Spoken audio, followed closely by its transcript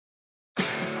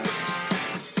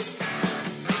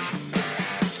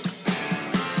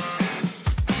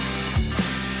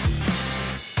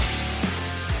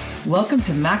Welcome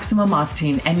to Maximum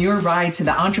Octane and your ride to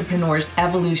the entrepreneur's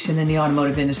evolution in the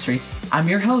automotive industry. I'm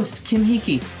your host, Kim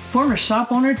Hickey, former shop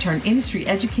owner turned industry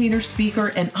educator,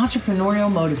 speaker, and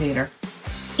entrepreneurial motivator.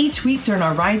 Each week during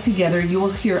our ride together, you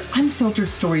will hear unfiltered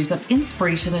stories of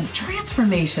inspiration and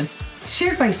transformation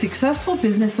shared by successful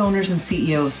business owners and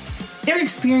CEOs. Their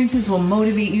experiences will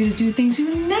motivate you to do things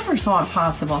you never thought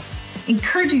possible,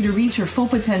 encourage you to reach your full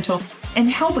potential, and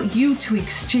help you to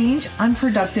exchange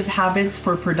unproductive habits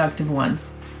for productive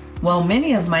ones. While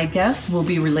many of my guests will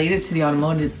be related to the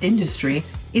automotive industry,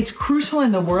 it's crucial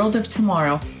in the world of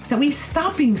tomorrow that we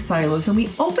stop being silos and we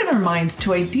open our minds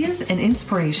to ideas and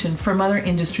inspiration from other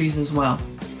industries as well.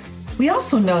 We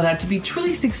also know that to be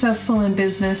truly successful in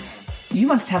business, you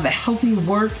must have a healthy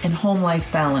work and home life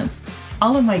balance.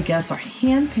 All of my guests are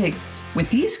handpicked with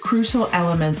these crucial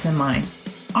elements in mind.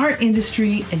 Our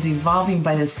industry is evolving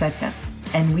by the second,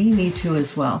 and we need to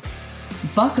as well.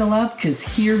 Buckle up, because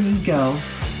here we go.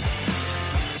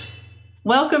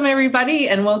 Welcome, everybody,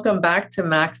 and welcome back to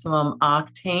Maximum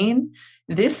Octane.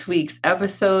 This week's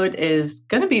episode is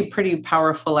going to be pretty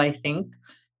powerful, I think.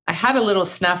 I had a little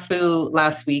snafu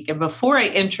last week, and before I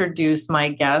introduce my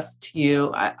guest to you,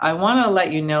 I want to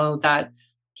let you know that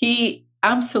he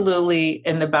absolutely,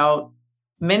 in about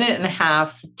minute and a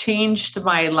half, changed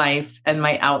my life and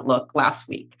my outlook last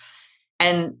week.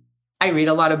 And I read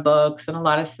a lot of books and a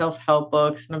lot of self-help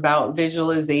books and about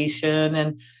visualization,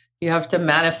 and you have to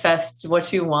manifest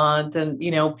what you want and,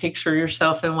 picture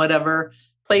yourself in whatever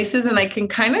places. And I can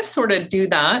kind of sort of do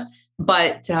that.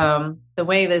 But the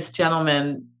way this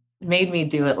gentleman made me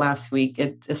do it last week,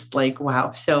 it's just like,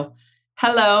 wow. So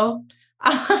hello.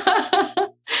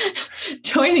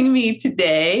 Joining me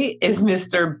today is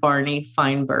Mr. Barney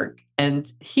Feinberg.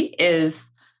 And he is,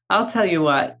 I'll tell you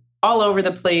what, all over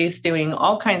the place doing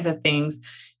all kinds of things.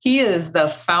 He is the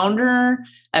founder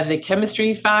of The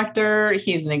Chemistry Factor.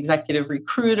 He's an executive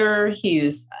recruiter.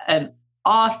 He's an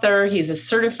author. He's a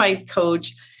certified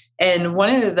coach. And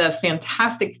one of the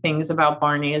fantastic things about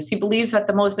Barney is he believes that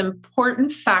the most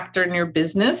important factor in your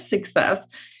business success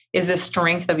is the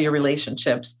strength of your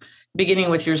relationships, beginning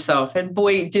with yourself. And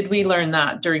boy, did we learn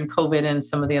that during COVID and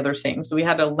some of the other things. We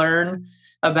had to learn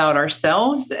about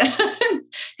ourselves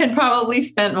and probably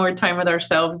spent more time with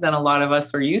ourselves than a lot of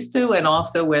us were used to, and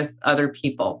also with other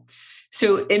people.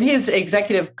 So in his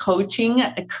executive coaching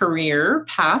career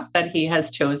path that he has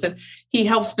chosen, he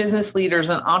helps business leaders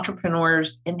and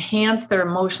entrepreneurs enhance their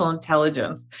emotional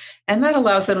intelligence. And that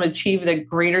allows them to achieve the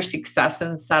greater success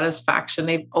and satisfaction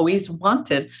they've always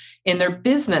wanted in their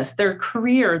business, their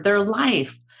career, their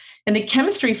life. And the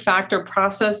Chemistry Factor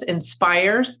process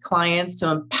inspires clients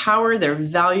to empower their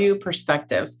value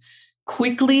perspectives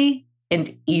quickly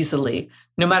and easily,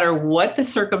 no matter what the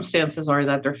circumstances are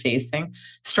that they're facing,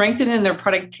 strengthening their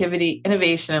productivity,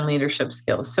 innovation, and leadership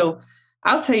skills. So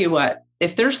I'll tell you what,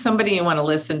 if there's somebody you want to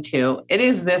listen to, it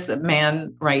is this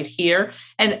man right here,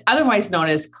 and otherwise known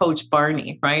as Coach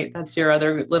Barney, right? That's your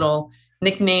other little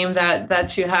nickname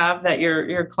that you have, that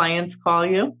your clients call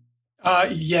you.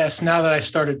 Yes, now that I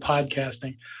started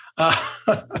podcasting.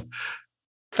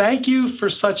 Thank you for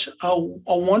such a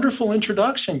wonderful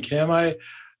introduction, Kim. I'm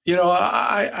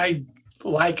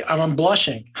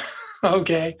blushing.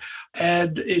 Okay.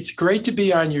 And it's great to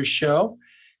be on your show.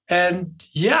 And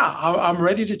yeah, I'm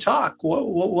ready to talk.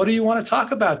 What do you want to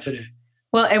talk about today?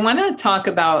 Well, I want to talk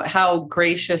about how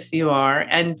gracious you are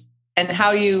and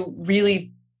how you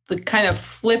really kind of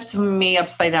flipped me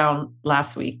upside down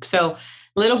last week. So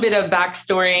a little bit of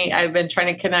backstory. I've been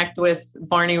trying to connect with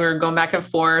Barney. We were going back and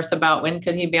forth about when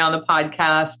could he be on the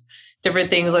podcast, different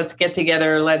things. Let's get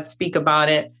together. Let's speak about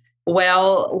it.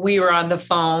 Well, we were on the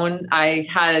phone. I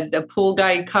had a pool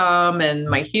guy come and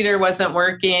my heater wasn't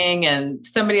working and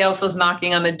somebody else was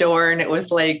knocking on the door. And it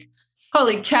was like,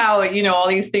 holy cow, all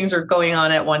these things are going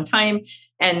on at one time.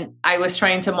 And I was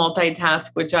trying to multitask,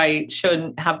 which I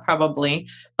shouldn't have probably,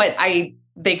 but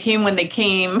they came when they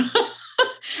came.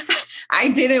 I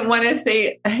didn't want to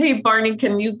say, hey, Barney,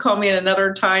 can you call me at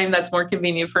another time that's more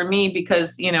convenient for me?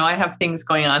 Because, I have things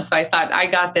going on. So I thought, I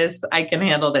got this. I can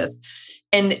handle this.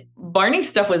 And Barney's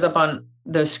stuff was up on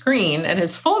the screen, and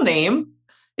his full name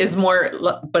is more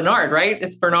Bernard, right?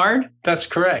 It's Bernard. That's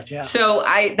correct. Yeah. So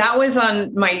that was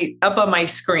up on my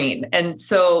screen. And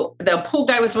so the pool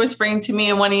guy was whispering to me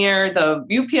in one ear, the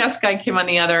UPS guy came on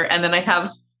the other, and then I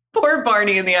have poor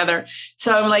Barney in the other.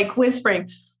 So I'm like whispering,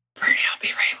 Barney, I'll be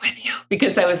right with you,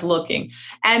 because I was looking.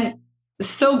 And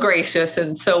so gracious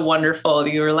and so wonderful.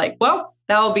 You were like, well,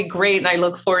 that'll be great. And I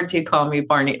look forward to you calling me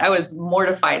Barney. I was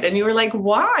mortified. And you were like,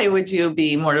 why would you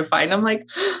be mortified? And I'm like,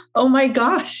 oh my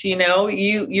gosh,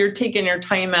 you're taking your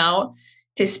time out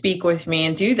to speak with me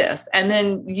and do this. And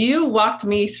then you walked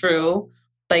me through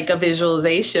like a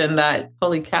visualization that,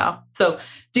 holy cow. So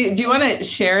do you want to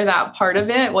share that part of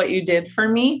it, what you did for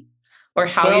me or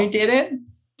how you did it?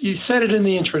 You said it in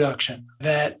the introduction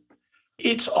that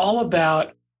it's all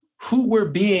about who we're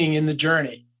being in the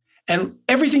journey. And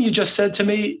everything you just said to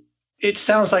me, it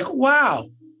sounds like, wow,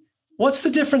 what's the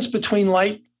difference between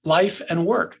life and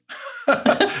work?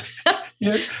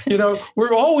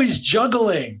 We're always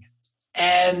juggling,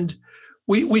 and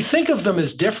we think of them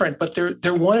as different, but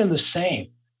they're one and the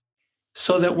same.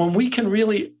 So that when we can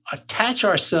really attach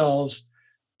ourselves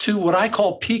to what I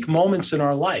call peak moments in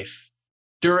our life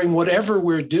during whatever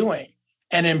we're doing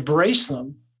and embrace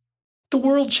them, the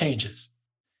world changes.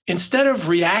 Instead of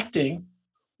reacting,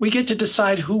 we get to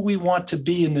decide who we want to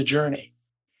be in the journey.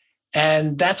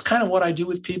 And that's kind of what I do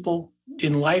with people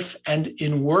in life and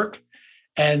in work.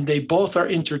 And they both are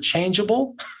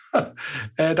interchangeable.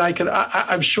 And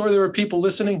I'm sure there are people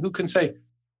listening who can say,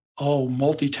 oh,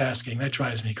 multitasking, that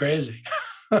drives me crazy.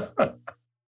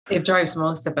 It drives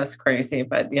most of us crazy,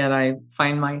 but yet I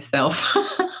find myself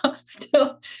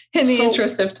still in the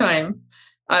interest of time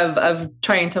of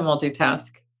trying to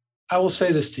multitask. I will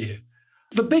say this to you.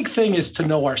 The big thing is to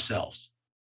know ourselves.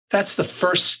 That's the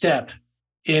first step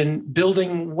in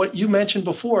building what you mentioned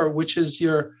before, which is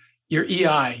your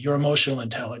EI, your emotional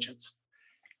intelligence.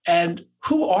 And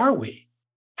who are we?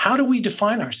 How do we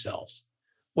define ourselves?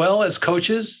 Well, as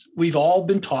coaches, we've all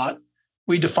been taught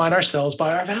we define ourselves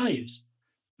by our values.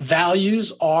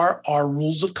 Values are our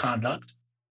rules of conduct.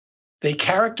 They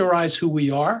characterize who we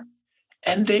are,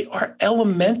 and they are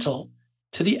elemental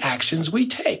to the actions we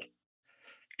take.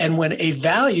 And when a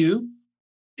value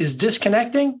is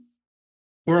disconnecting,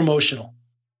 we're emotional.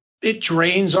 It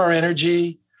drains our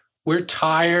energy. We're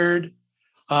tired.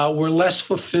 We're less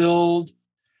fulfilled.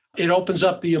 It opens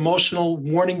up the emotional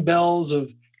warning bells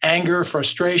of anger,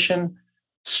 frustration,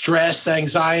 stress,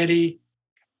 anxiety.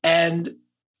 And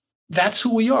that's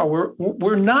who we are.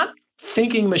 We're not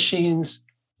thinking machines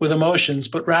with emotions,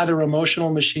 but rather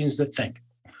emotional machines that think.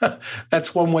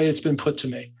 That's one way it's been put to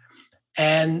me.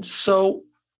 And so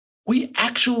we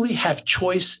actually have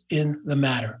choice in the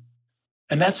matter.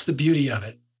 And that's the beauty of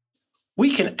it.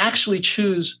 We can actually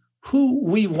choose who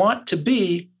we want to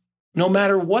be no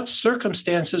matter what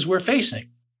circumstances we're facing.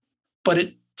 But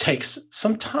it takes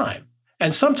some time.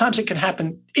 And sometimes it can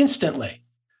happen instantly.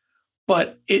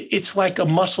 But it's like a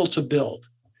muscle to build.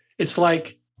 It's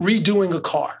like redoing a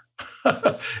car.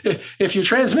 If your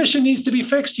transmission needs to be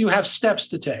fixed, you have steps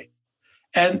to take.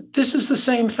 And this is the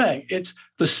same thing. It's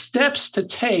the steps to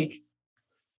take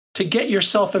to get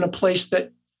yourself in a place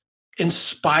that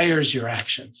inspires your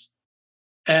actions.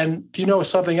 And if you know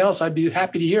something else, I'd be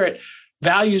happy to hear it.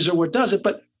 Values are what does it,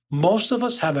 but most of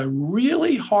us have a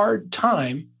really hard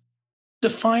time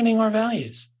defining our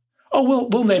values. Oh,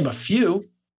 we'll name a few,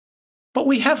 but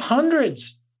we have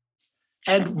hundreds.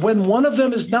 And when one of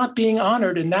them is not being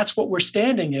honored, and that's what we're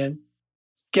standing in,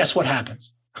 guess what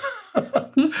happens?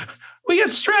 We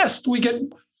get stressed. We get,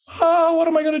 oh, what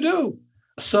am I going to do?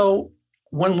 So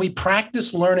when we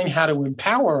practice learning how to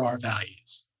empower our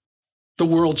values, the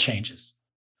world changes.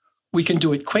 We can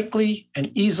do it quickly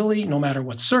and easily, no matter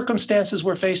what circumstances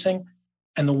we're facing,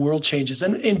 and the world changes.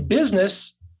 And in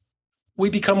business, we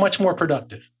become much more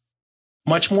productive,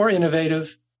 much more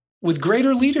innovative, with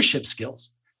greater leadership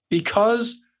skills,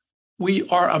 because we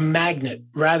are a magnet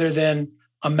rather than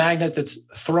a magnet that's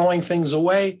throwing things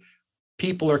away.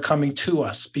 People are coming to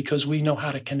us because we know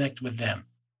how to connect with them.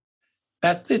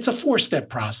 It's a 4-step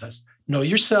process. Know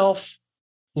yourself,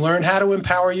 learn how to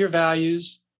empower your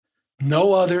values,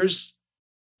 know others,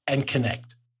 and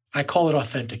connect. I call it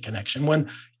authentic connection. When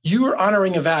you are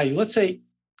honoring a value, let's say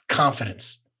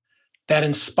confidence, that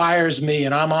inspires me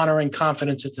and I'm honoring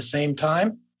confidence at the same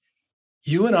time,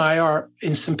 you and I are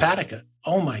in simpatico.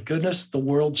 Oh my goodness, the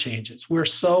world changes. We're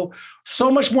so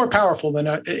much more powerful than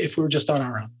if we were just on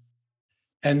our own.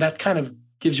 And that kind of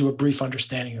gives you a brief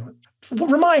understanding of it.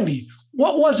 Remind me,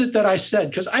 what was it that I said?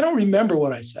 Because I don't remember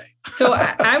what I say. So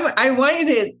I want you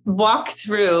to walk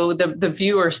through the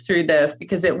viewers through this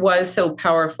because it was so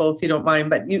powerful, if you don't mind.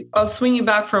 But I'll swing you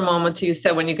back for a moment to you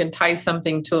said when you can tie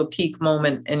something to a peak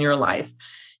moment in your life.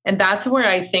 And that's where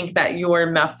I think that your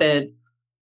method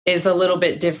is a little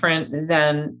bit different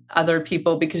than other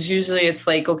people, because usually it's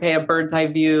like, okay, a bird's eye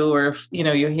view, or,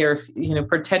 you hear,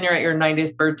 pretend you're at your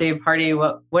 90th birthday party.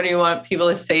 What do you want people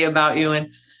to say about you?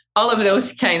 And all of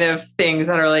those kind of things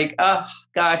that are like, oh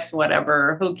gosh,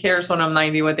 whatever, who cares when I'm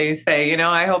 90, what they say,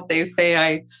 I hope they say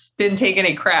I didn't take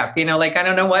any crap, I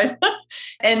don't know what.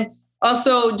 And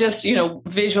Also, just,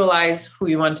 visualize who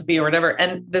you want to be or whatever.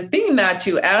 And the thing that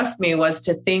you asked me was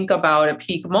to think about a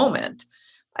peak moment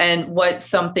and what's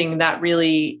something that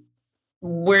really,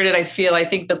 where did I feel? I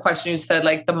think the question you said,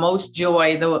 like the most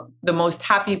joy, the most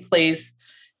happy place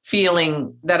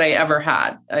feeling that I ever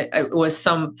had. It was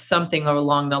something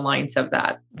along the lines of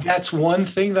that. That's one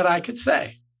thing that I could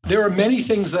say. There are many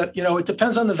things that, it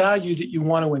depends on the value that you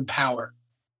want to empower.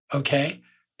 Okay.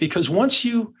 Because once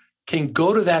you can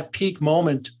go to that peak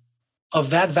moment of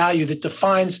that value that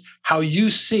defines how you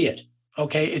see it,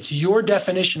 okay, it's your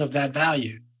definition of that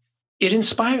value, it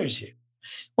inspires you.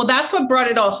 Well, that's what brought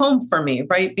it all home for me,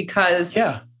 right? Because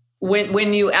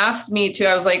when you asked me to,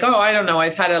 I was like, oh, I don't know,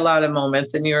 I've had a lot of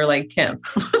moments. And you were like, Kim.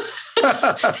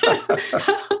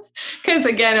 Because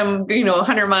again, I'm,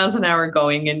 100 miles an hour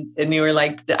going and you were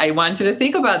like, I want you to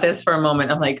think about this for a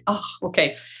moment. I'm like, oh,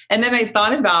 okay. And then I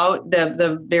thought about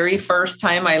the very first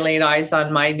time I laid eyes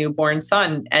on my newborn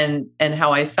son and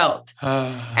how I felt.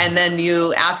 And then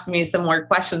you asked me some more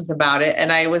questions about it.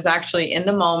 And I was actually in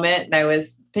the moment and I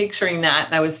was picturing that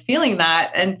and I was feeling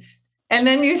that. And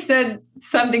then you said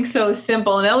something so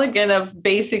simple and elegant of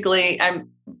basically, I'm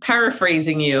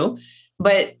paraphrasing you,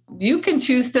 but you can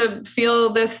choose to feel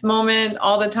this moment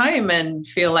all the time and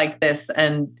feel like this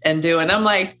and do. And I'm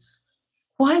like,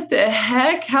 what the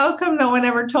heck? How come no one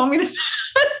ever told me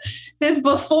this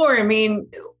before? I mean,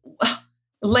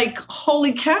 like,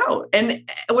 holy cow. And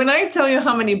when I tell you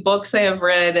how many books I have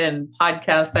read and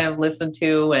podcasts I have listened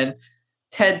to and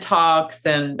TED Talks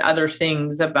and other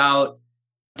things about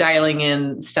dialing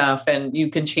in stuff and you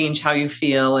can change how you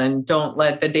feel and don't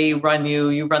let the day run you,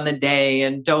 you run the day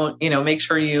and don't, make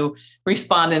sure you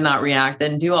respond and not react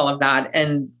and do all of that.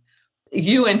 And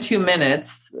you in 2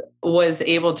 minutes was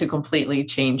able to completely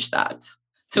change that.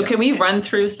 So can we run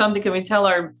through something? Can we tell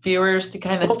our viewers to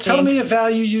kind of think? Tell me a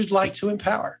value you'd like to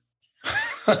empower.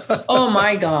 Oh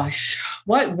my gosh.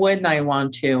 What wouldn't I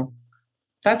want to?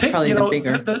 That's probably the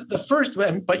bigger. The first,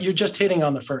 but you're just hitting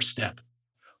on the first step.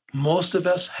 Most of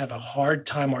us have a hard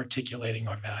time articulating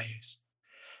our values.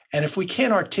 And if we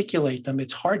can't articulate them,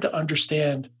 it's hard to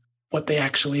understand what they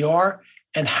actually are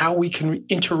and how we can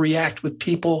interact with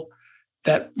people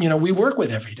that, we work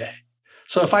with every day.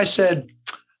 So if I said,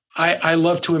 I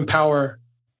love to empower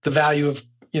the value of,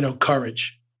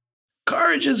 courage.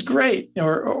 Courage is great,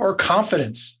 or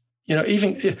confidence,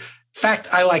 in fact,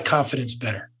 I like confidence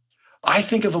better. I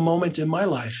think of a moment in my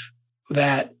life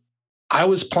that I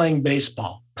was playing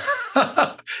baseball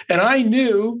and I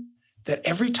knew that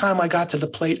every time I got to the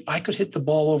plate, I could hit the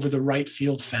ball over the right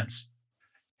field fence.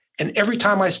 And every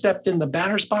time I stepped in the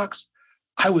batter's box,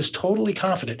 I was totally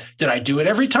confident. Did I do it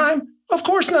every time? Of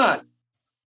course not.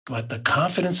 But the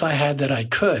confidence I had that I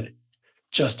could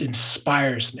just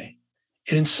inspires me.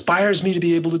 It inspires me to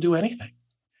be able to do anything.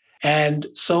 And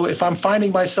so if I'm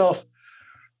finding myself,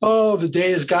 the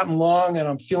day has gotten long and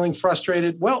I'm feeling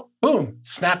frustrated, well, boom,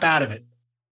 snap out of it.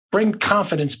 Bring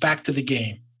confidence back to the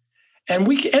game. And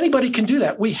anybody can do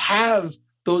that. We have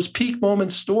those peak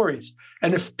moment stories.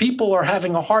 And if people are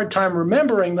having a hard time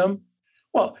remembering them,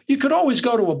 well, you could always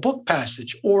go to a book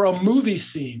passage or a movie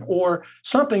scene or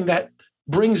something that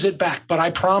brings it back. But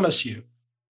I promise you,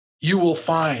 you will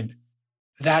find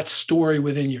that story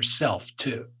within yourself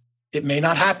too. It may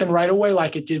not happen right away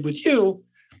like it did with you,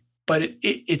 but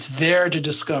it's there to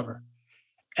discover.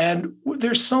 And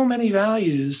there's so many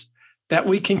values that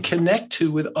we can connect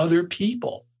to with other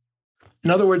people. In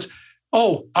other words,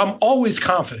 I'm always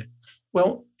confident.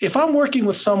 Well, if I'm working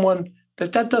with someone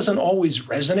that doesn't always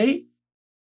resonate,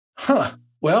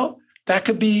 well, that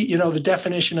could be, the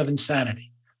definition of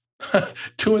insanity.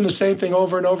 Doing the same thing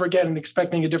over and over again and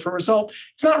expecting a different result.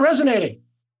 It's not resonating.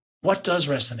 What does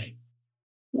resonate?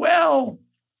 Well,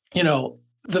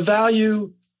 the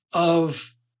value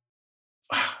of,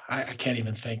 I can't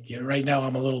even think. Right now,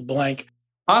 I'm a little blank.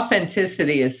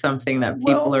 Authenticity is something that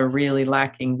people are really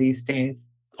lacking these days.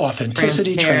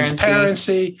 Authenticity,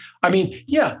 transparency. I mean,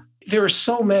 there are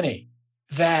so many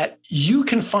that you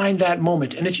can find that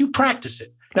moment. And if you practice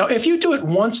it, now, if you do it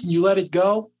once and you let it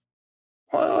go,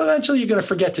 well, eventually you're going to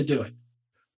forget to do it.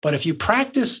 But if you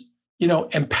practice,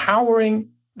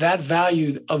 empowering that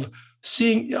value of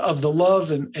the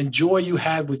love and joy you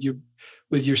had with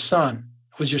your son,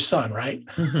 was your son, right?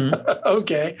 Mm-hmm.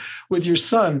 Okay. With your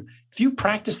son, if you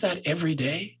practice that every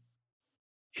day,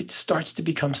 it starts to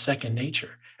become second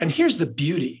nature. And here's the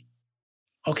beauty.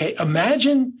 Okay.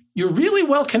 Imagine you're really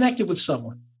well connected with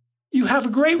someone. You have a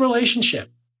great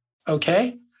relationship.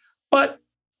 Okay. But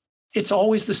it's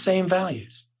always the same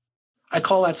values. I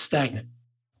call that stagnant.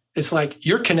 It's like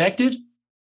you're connected,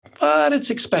 but it's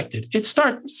expected. It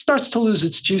starts to lose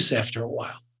its juice after a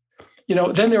while.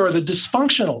 Then there are the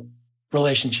dysfunctional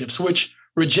relationships, which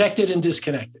rejected and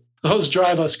disconnected. Those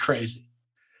drive us crazy.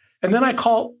 And then I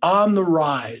call on the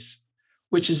rise,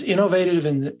 which is innovative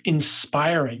and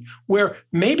inspiring, where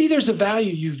maybe there's a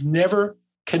value you've never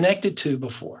connected to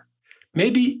before.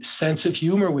 Maybe sense of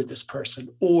humor with this person,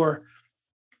 or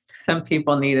some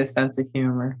people need a sense of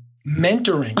humor,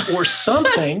 mentoring or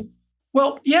something.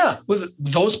 Well, yeah, with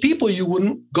those people you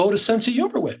wouldn't go to sense of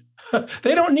humor with.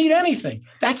 They don't need anything.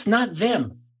 That's not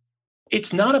them.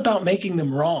 It's not about making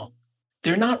them wrong.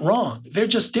 They're not wrong. They're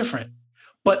just different.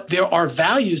 But there are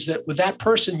values that with that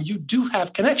person, you do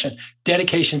have connection.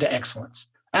 Dedication to excellence.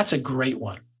 That's a great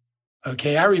one.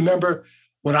 Okay. I remember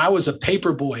when I was a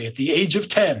paper boy at the age of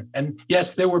 10, and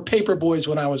yes, there were paper boys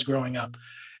when I was growing up,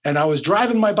 and I was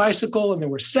driving my bicycle and there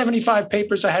were 75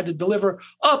 papers I had to deliver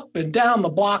up and down the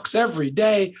blocks every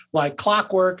day like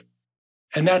clockwork.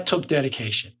 And that took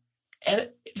dedication. And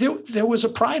there was a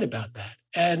pride about that.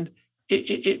 And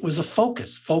it was a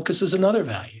focus. Focus is another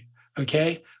value.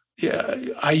 Okay. Yeah,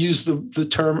 I use the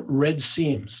term red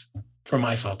seams for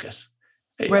my focus.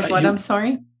 Red what? I'm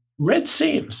sorry? Red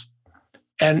seams.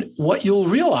 And what you'll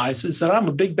realize is that I'm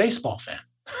a big baseball fan.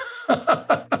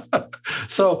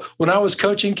 So when I was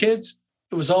coaching kids,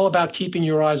 it was all about keeping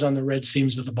your eyes on the red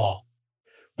seams of the ball.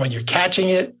 When you're catching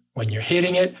it, when you're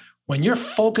hitting it, when you're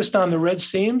focused on the red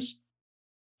seams,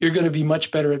 you're going to be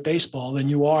much better at baseball than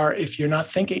you are if you're not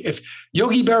thinking. If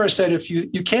Yogi Berra said, if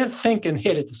you can't think and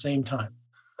hit at the same time.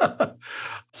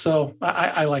 So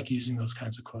I like using those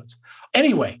kinds of quotes.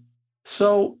 Anyway,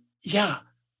 so yeah,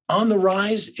 on the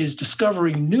rise is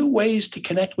discovering new ways to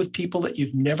connect with people that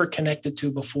you've never connected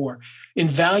to before, in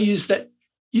values that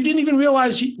you didn't even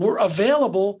realize were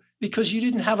available because you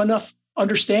didn't have enough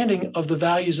understanding of the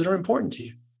values that are important to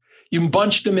you. You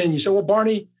bunched them in. You say, well,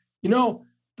 Barney,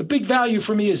 the big value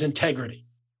for me is integrity.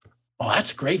 Well,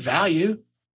 that's a great value.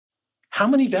 How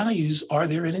many values are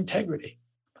there in integrity?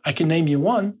 I can name you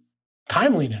one: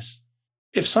 timeliness.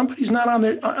 If somebody's not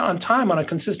on time on a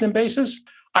consistent basis,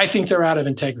 I think they're out of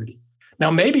integrity.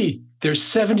 Now, maybe there's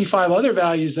 75 other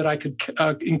values that I could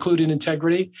include in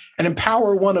integrity and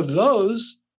empower one of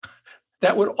those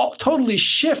that would totally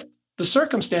shift the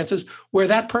circumstances where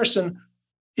that person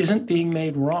isn't being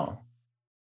made wrong.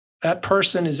 That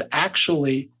person is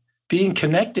actually being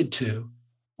connected to,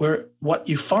 where what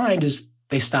you find is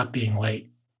they stop being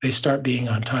late. They start being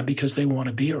on time because they want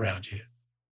to be around you.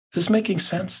 Is this making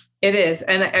sense? It is.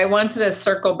 And I wanted to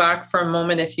circle back for a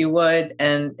moment, if you would,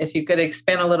 and if you could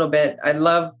expand a little bit. I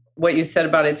love what you said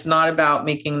about it's not about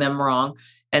making them wrong.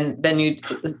 And then you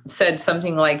said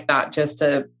something like that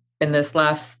in this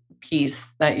last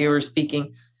piece that you were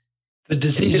speaking. The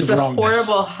disease of wrongness. It's a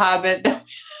horrible habit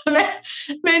that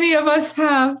many of us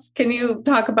have. Can you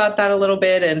talk about that a little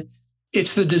bit? And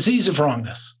it's the disease of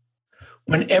wrongness.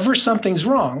 Whenever something's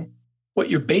wrong, what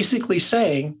you're basically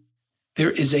saying, there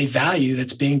is a value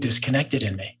that's being disconnected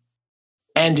in me.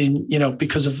 And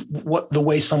because of the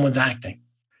way someone's acting.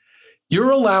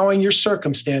 You're allowing your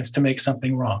circumstance to make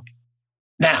something wrong.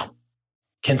 Now,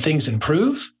 can things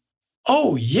improve?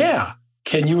 Oh, yeah.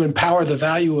 Can you empower the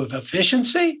value of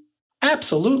efficiency?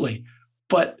 Absolutely.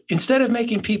 But instead of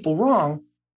making people wrong,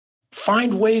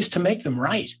 find ways to make them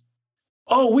right.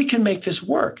 Oh, we can make this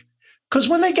work. Because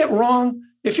when they get wrong,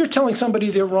 if you're telling somebody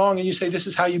they're wrong and you say, this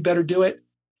is how you better do it,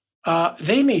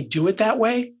 they may do it that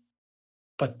way,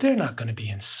 but they're not going to be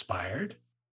inspired.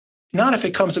 Not if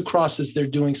it comes across as they're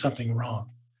doing something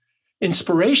wrong.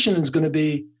 Inspiration is going to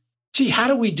be, gee, how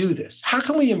do we do this? How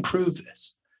can we improve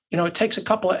this? It takes a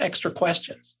couple of extra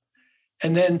questions.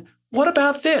 And then, what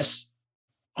about this?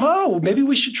 Oh, maybe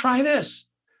we should try this.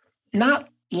 Not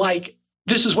like,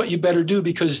 this is what you better do,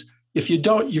 because if you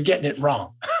don't, you're getting it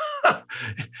wrong.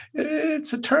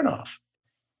 It's a turnoff.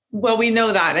 Well, we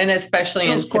know that. And especially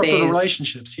in corporate today's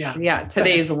relationships. Yeah. Yeah.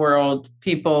 Today's world,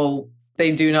 people,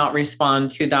 they do not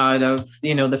respond to that of,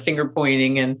 the finger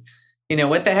pointing and,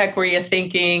 what the heck were you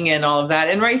thinking and all of that.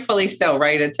 And rightfully so,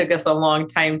 right? It took us a long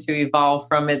time to evolve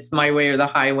from it's my way or the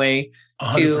highway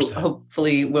 100%. To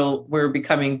hopefully we're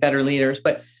becoming better leaders.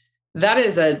 But that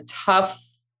is a tough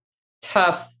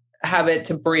habit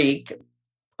to break,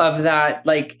 of that.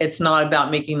 Like, it's not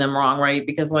about making them wrong, right?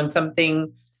 Because when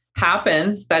something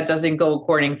happens that doesn't go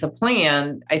according to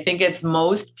plan, I think it's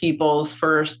most people's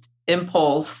first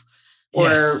impulse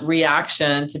or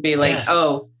reaction to be like,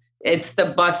 oh, it's the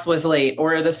bus was late,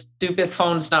 or the stupid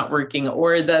phone's not working,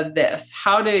 or this.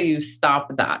 How do you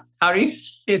stop that?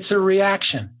 It's a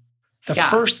reaction. The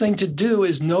first thing to do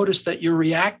is notice that you're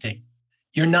reacting.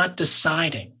 You're not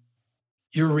deciding.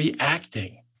 You're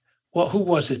reacting. Well, who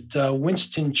was it?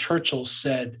 Winston Churchill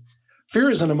said, Fear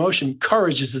is an emotion.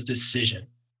 Courage is a decision.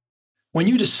 When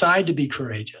you decide to be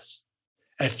courageous,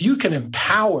 if you can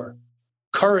empower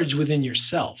courage within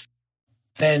yourself,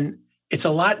 then it's a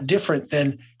lot different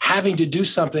than having to do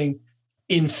something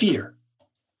in fear.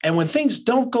 And when things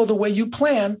don't go the way you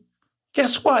plan,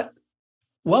 guess what?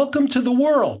 Welcome to the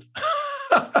world.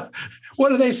 What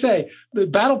do they say? The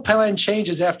battle plan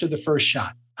changes after the first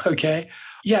shot. Okay.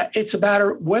 Yeah, it's a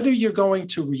matter whether you're going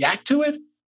to react to it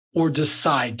or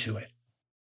decide to it.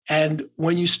 And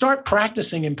when you start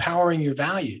practicing empowering your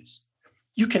values,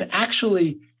 you can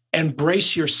actually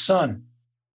embrace your son.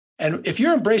 And if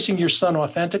you're embracing your son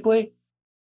authentically,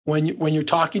 when you're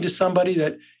talking to somebody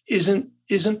that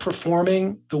isn't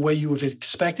performing the way you have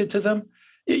expected to them,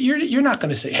 you're not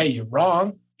going to say, hey, you're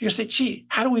wrong. You're going to say, gee,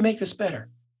 how do we make this better?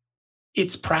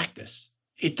 It's practice.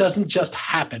 It doesn't just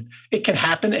happen. It can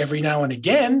happen every now and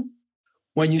again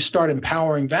when you start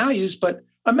empowering values, but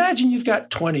imagine you've got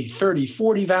 20, 30,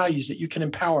 40 values that you can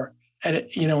empower in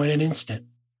an instant.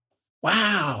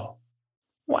 Wow.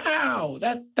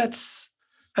 That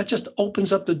just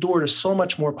opens up the door to so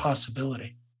much more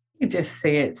possibility. You just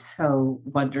say it so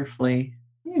wonderfully.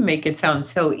 You make it sound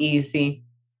so easy.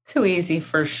 So easy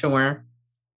for sure.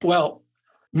 Well,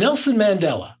 Nelson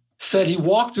Mandela said he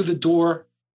walked through the door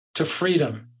to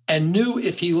freedom and knew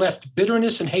if he left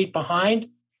bitterness and hate behind,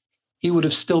 he would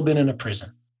have still been in a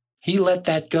prison. He let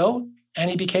that go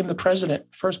and he became the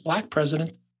first Black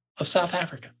president of South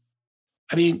Africa.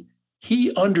 I mean,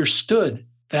 he understood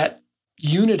that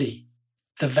unity,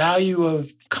 the value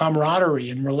of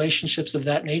camaraderie and relationships of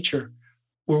that nature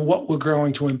were what were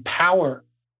going to empower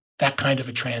that kind of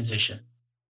a transition.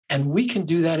 And we can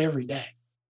do that every day.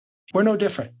 We're no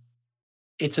different.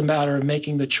 It's a matter of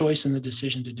making the choice and the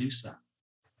decision to do so.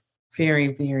 Very,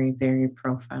 very, very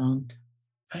profound.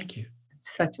 Thank you.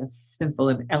 It's such a simple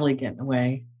and elegant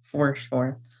way, for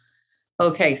sure.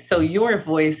 Okay, so your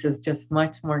voice is just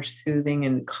much more soothing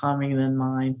and calming than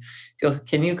mine.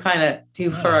 Can you kind of do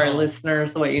for our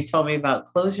listeners what you told me about?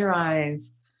 Close your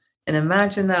eyes and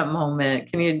imagine that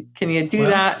moment. Can you do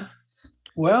that?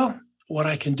 Well, what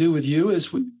I can do with you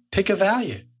is pick a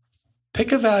value.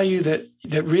 Pick a value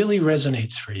that really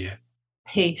resonates for you.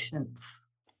 Patience.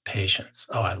 Patience.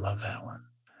 Oh, I love that one.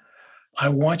 I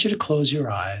want you to close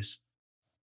your eyes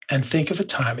and think of a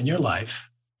time in your life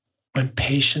when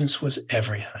patience was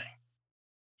everything.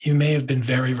 You may have been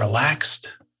very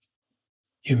relaxed.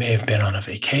 You may have been on a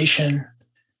vacation.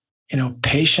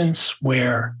 Patience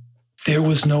where there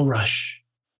was no rush.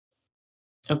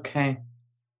 Okay.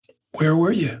 Where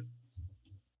were you?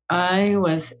 I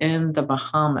was in the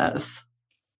Bahamas.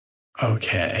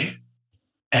 Okay.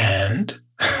 And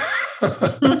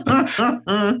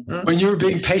when you were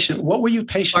being patient, what were you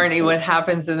patient Barney, what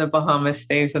happens in the Bahamas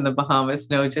stays in the Bahamas.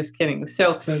 No, just kidding.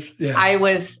 So I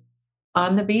was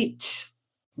on the beach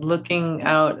looking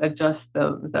out at just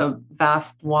the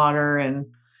vast water and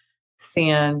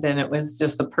sand, and it was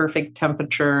just the perfect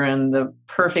temperature and the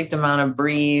perfect amount of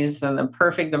breeze and the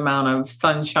perfect amount of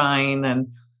sunshine. And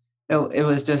it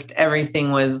was just,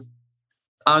 everything was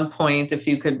on point. If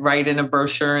you could write in a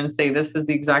brochure and say, this is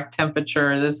the exact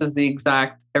temperature, this is the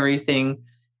exact everything,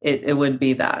 it would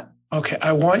be that. Okay.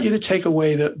 I want you to take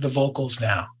away the vocals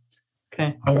now.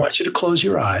 Okay. I want you to close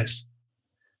your eyes.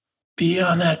 Be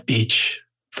on that beach.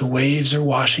 The waves are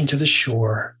washing to the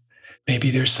shore.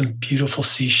 Maybe there's some beautiful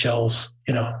seashells,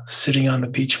 sitting on the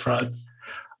beachfront.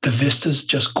 The vista's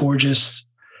just gorgeous.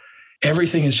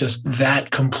 Everything is just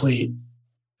that complete.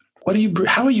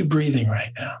 How are you breathing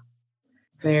right now?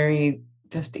 Very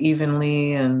just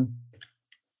evenly and.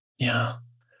 Yeah.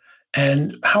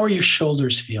 And how are your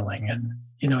shoulders feeling? And,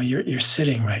 you're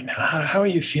sitting right now. How are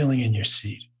you feeling in your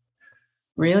seat?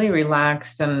 Really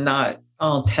relaxed and not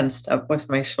all tensed up, with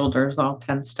my shoulders all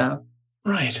tensed up.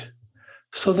 Right.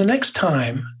 So the next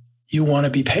time you want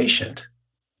to be patient,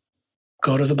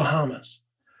 go to the Bahamas.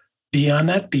 Be on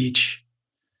that beach.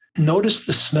 Notice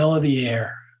the smell of the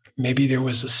air. Maybe there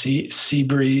was a sea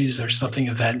breeze or something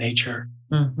of that nature.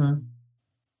 Mm-hmm.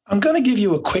 I'm going to give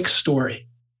you a quick story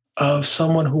of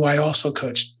someone who I also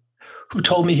coached, who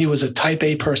told me he was a type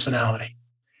A personality.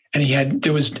 And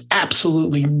there was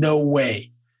absolutely no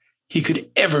way he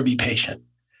could ever be patient.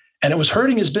 And it was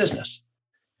hurting his business.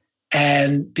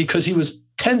 And because he was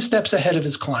 10 steps ahead of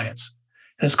his clients,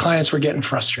 and his clients were getting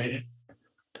frustrated.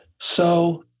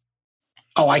 So,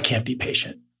 I can't be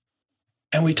patient.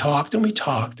 And we talked, and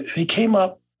he came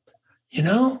up,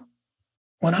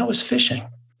 when I was fishing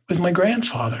with my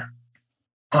grandfather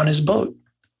on his boat,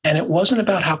 and it wasn't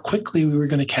about how quickly we were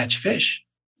going to catch fish.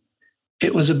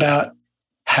 It was about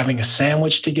having a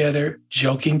sandwich together,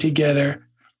 joking together,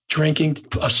 drinking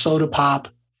a soda pop,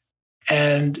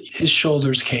 and his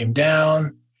shoulders came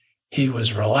down. He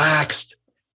was relaxed.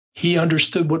 He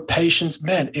understood what patience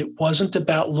meant. It wasn't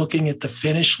about looking at the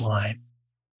finish line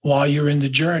while you're in the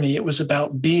journey. It was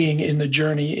about being in the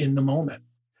journey in the moment.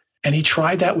 And he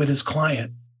tried that with his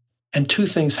client. And two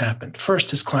things happened.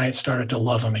 First, his client started to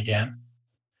love him again.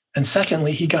 And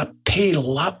secondly, he got paid a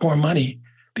lot more money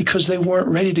because they weren't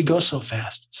ready to go so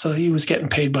fast. So he was getting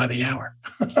paid by the hour.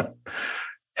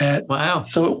 And wow.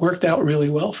 So it worked out really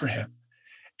well for him.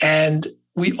 And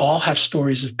we all have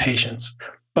stories of patience,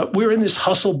 but we're in this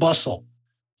hustle bustle.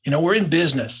 We're in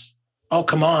business. Oh,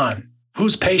 come on.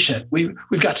 Who's patient? We've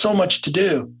got so much to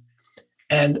do.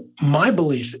 And my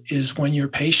belief is when you're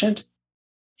patient,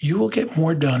 you will get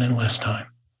more done in less time.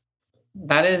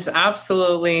 That is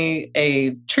absolutely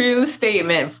a true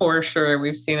statement for sure.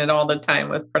 We've seen it all the time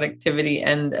with productivity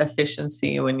and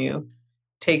efficiency when you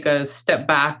take a step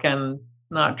back and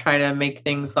not try to make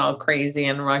things all crazy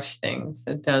and rush things.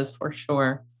 It does for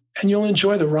sure. And you'll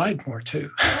enjoy the ride more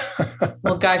too.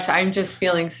 Well, gosh, I'm just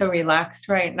feeling so relaxed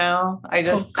right now. I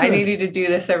need you to do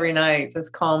this every night.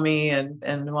 Just call me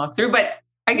and walk through, but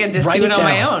I can just do it on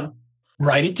my own.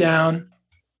 Write it down,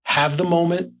 have the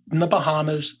moment in the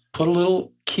Bahamas, put a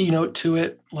little keynote to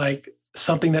it, like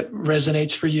something that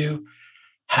resonates for you.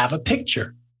 Have a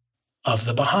picture of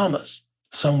the Bahamas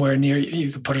somewhere near you.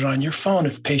 You could put it on your phone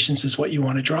if patience is what you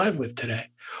want to drive with today.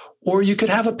 Or you could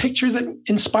have a picture that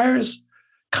inspires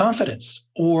confidence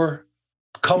or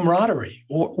camaraderie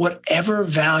or whatever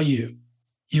value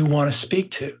you want to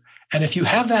speak to. And if you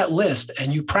have that list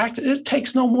and you practice, it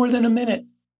takes no more than a minute,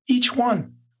 each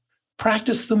one.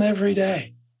 Practice them every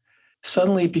day.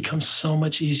 Suddenly it becomes so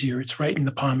much easier. It's right in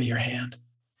the palm of your hand.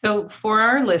 So for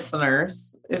our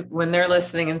listeners, when they're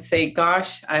listening and say,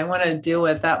 gosh, I want to do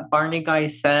what that Barney guy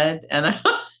said, and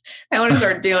I want to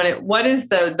start doing it. What is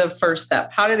the first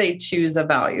step? How do they choose a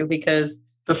value? Because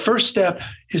the first step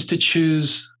is to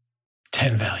choose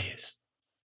 10 values.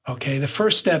 Okay. The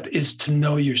first step is to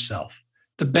know yourself.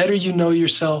 The better you know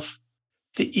yourself,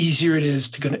 the easier it is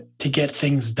to get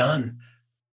things done.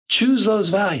 Choose those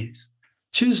values.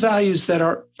 Choose values that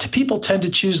are, people tend to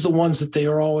choose the ones that they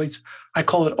are always, I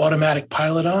call it automatic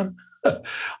pilot on,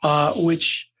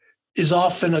 which is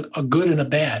often a good and a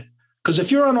bad. Because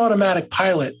if you're on automatic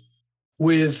pilot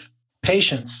with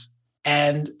patience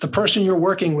and the person you're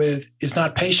working with is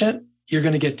not patient, you're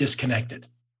going to get disconnected.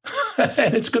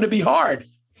 And it's going to be hard.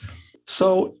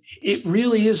 So it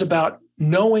really is about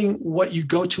knowing what you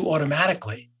go to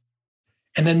automatically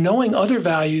and then knowing other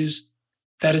values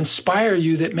that inspire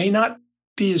you that may not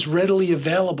be as readily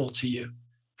available to you,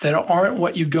 that aren't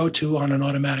what you go to on an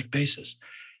automatic basis.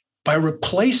 By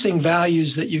replacing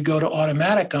values that you go to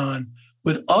automatic on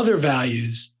with other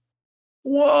values,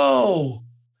 whoa,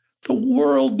 the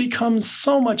world becomes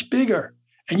so much bigger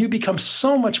and you become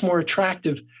so much more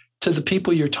attractive to the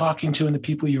people you're talking to and the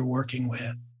people you're working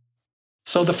with.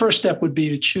 So the first step would be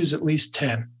to choose at least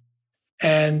 10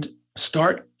 and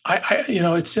start.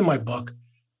 It's in my book.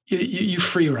 You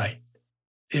free write.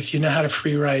 If you know how to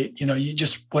free write, you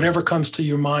just, whatever comes to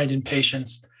your mind in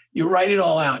patience, you write it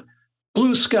all out.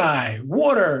 Blue sky,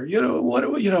 water,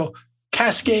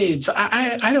 cascades.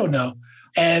 I don't know.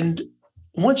 And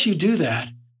once you do that,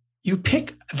 you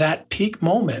pick that peak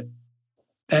moment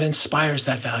that inspires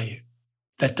that value,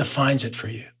 that defines it for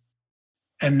you.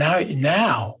 And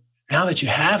now that you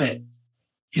have it,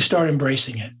 you start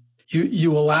embracing it.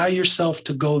 You allow yourself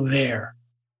to go there.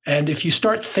 And if you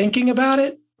start thinking about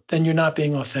it, then you're not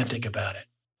being authentic about it.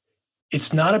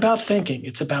 It's not about thinking,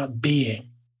 it's about being.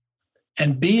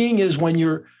 And being is when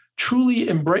you're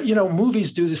truly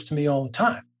movies do this to me all the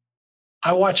time.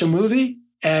 I watch a movie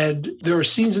and there are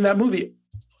scenes in that movie.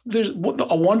 There's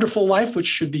A Wonderful Life, which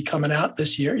should be coming out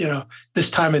this year, this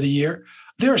time of the year.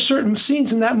 There are certain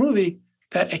scenes in that movie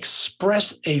that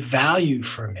express a value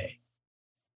for me.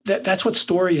 That's what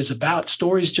story is about.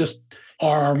 Stories just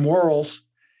are our morals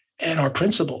and our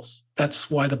principles.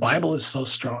 That's why the Bible is so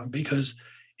strong, because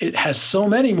it has so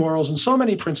many morals and so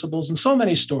many principles and so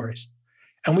many stories.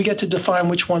 And we get to define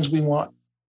which ones we want,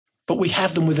 but we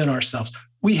have them within ourselves.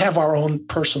 We have our own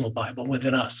personal Bible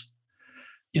within us,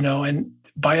 and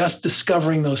by us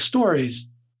discovering those stories,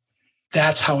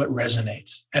 that's how it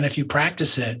resonates. And if you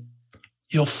practice it,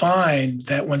 you'll find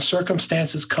that when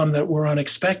circumstances come that were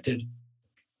unexpected,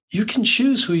 you can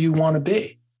choose who you want to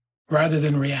be rather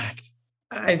than react.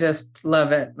 I just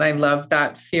love it. I love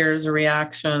that fear is a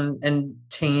reaction and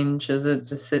change is a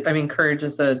decision. Courage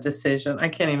is a decision. I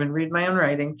can't even read my own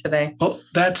writing today. Well,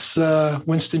 that's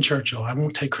Winston Churchill. I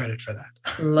won't take credit for that.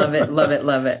 Love it, love it,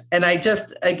 love it. And I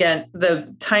just, again,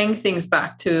 the tying things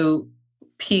back to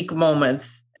peak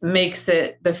moments. makes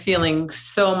the feeling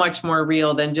so much more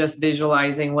real than just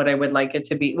visualizing what I would like it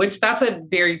to be, which that's a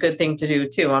very good thing to do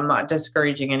too. I'm not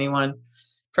discouraging anyone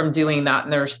from doing that.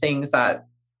 And there's things that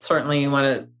certainly you want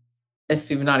to,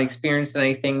 if you've not experienced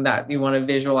anything, that you want to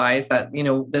visualize that,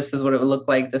 this is what it would look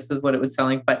like. This is what it would sound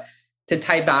like. But to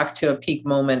tie back to a peak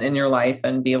moment in your life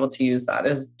and be able to use that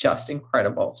is just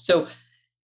incredible. So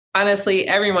honestly,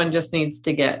 everyone just needs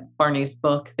to get Barney's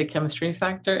book, The Chemistry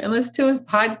Factor, and listen to his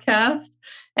podcast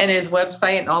and his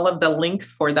website, and all of the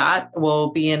links for that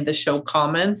will be in the show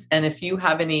comments. And if you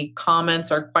have any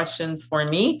comments or questions for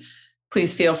me,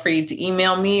 please feel free to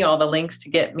email me. All the links to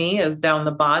get me is down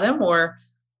the bottom. Or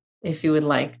if you would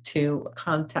like to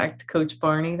contact Coach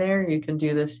Barney there, you can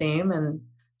do the same. And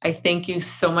I thank you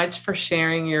so much for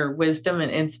sharing your wisdom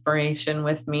and inspiration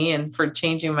with me and for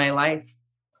changing my life.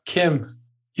 Kim,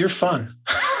 you're fun.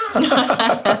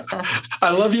 I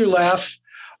love your laugh.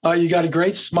 You got a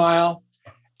great smile.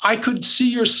 I could see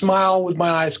your smile with my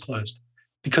eyes closed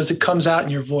because it comes out in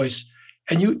your voice.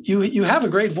 And you have a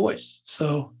great voice.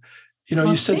 So,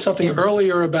 you said something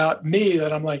earlier about me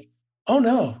that I'm like, oh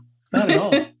no, not at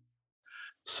all.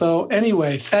 So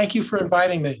anyway, thank you for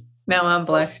inviting me. Now I'm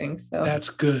blushing. So that's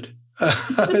good.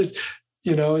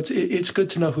 It's good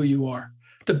to know who you are.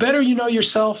 The better you know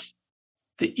yourself,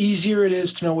 the easier it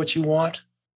is to know what you want.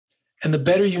 And the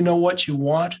better you know what you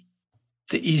want,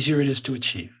 the easier it is to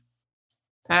achieve.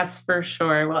 That's for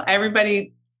sure. Well,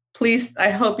 everybody, please,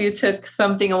 I hope you took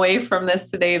something away from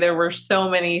this today. There were so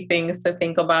many things to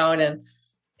think about, and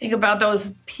think about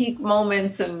those peak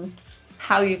moments and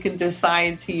how you can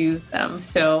decide to use them.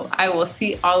 So I will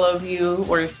see all of you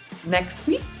next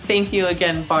week. Thank you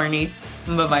again, Barney.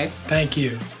 Bye-bye. Thank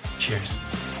you. Cheers.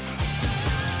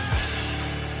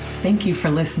 Thank you for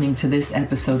listening to this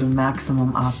episode of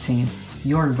Maximum Octane,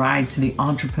 your ride to the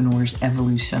entrepreneur's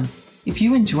evolution. If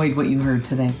you enjoyed what you heard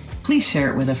today, please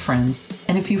share it with a friend.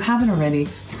 And if you haven't already,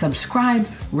 subscribe,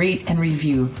 rate, and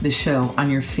review the show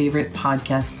on your favorite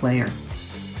podcast player.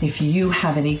 If you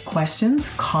have any questions,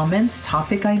 comments,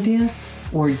 topic ideas,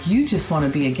 or you just want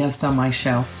to be a guest on my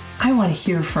show, I want to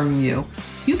hear from you.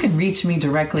 You can reach me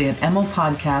directly at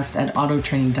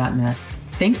emilpodcast@autotraining.net.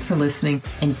 Thanks for listening,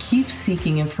 and keep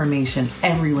seeking information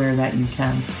everywhere that you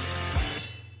can.